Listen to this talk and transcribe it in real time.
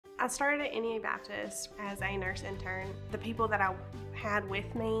I started at NEA Baptist as a nurse intern. The people that I had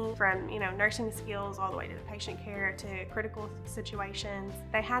with me, from nursing skills all the way to the patient care to critical situations,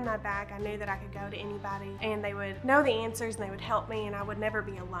 they had my back. I knew that I could go to anybody and they would know the answers and they would help me, and I would never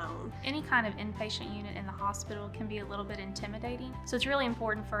be alone. Any kind of inpatient unit in the hospital can be a little bit intimidating, so it's really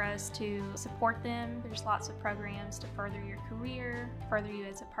important for us to support them. There's lots of programs to further your career, further you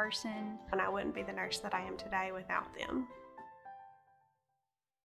as a person. And I wouldn't be the nurse that I am today without them.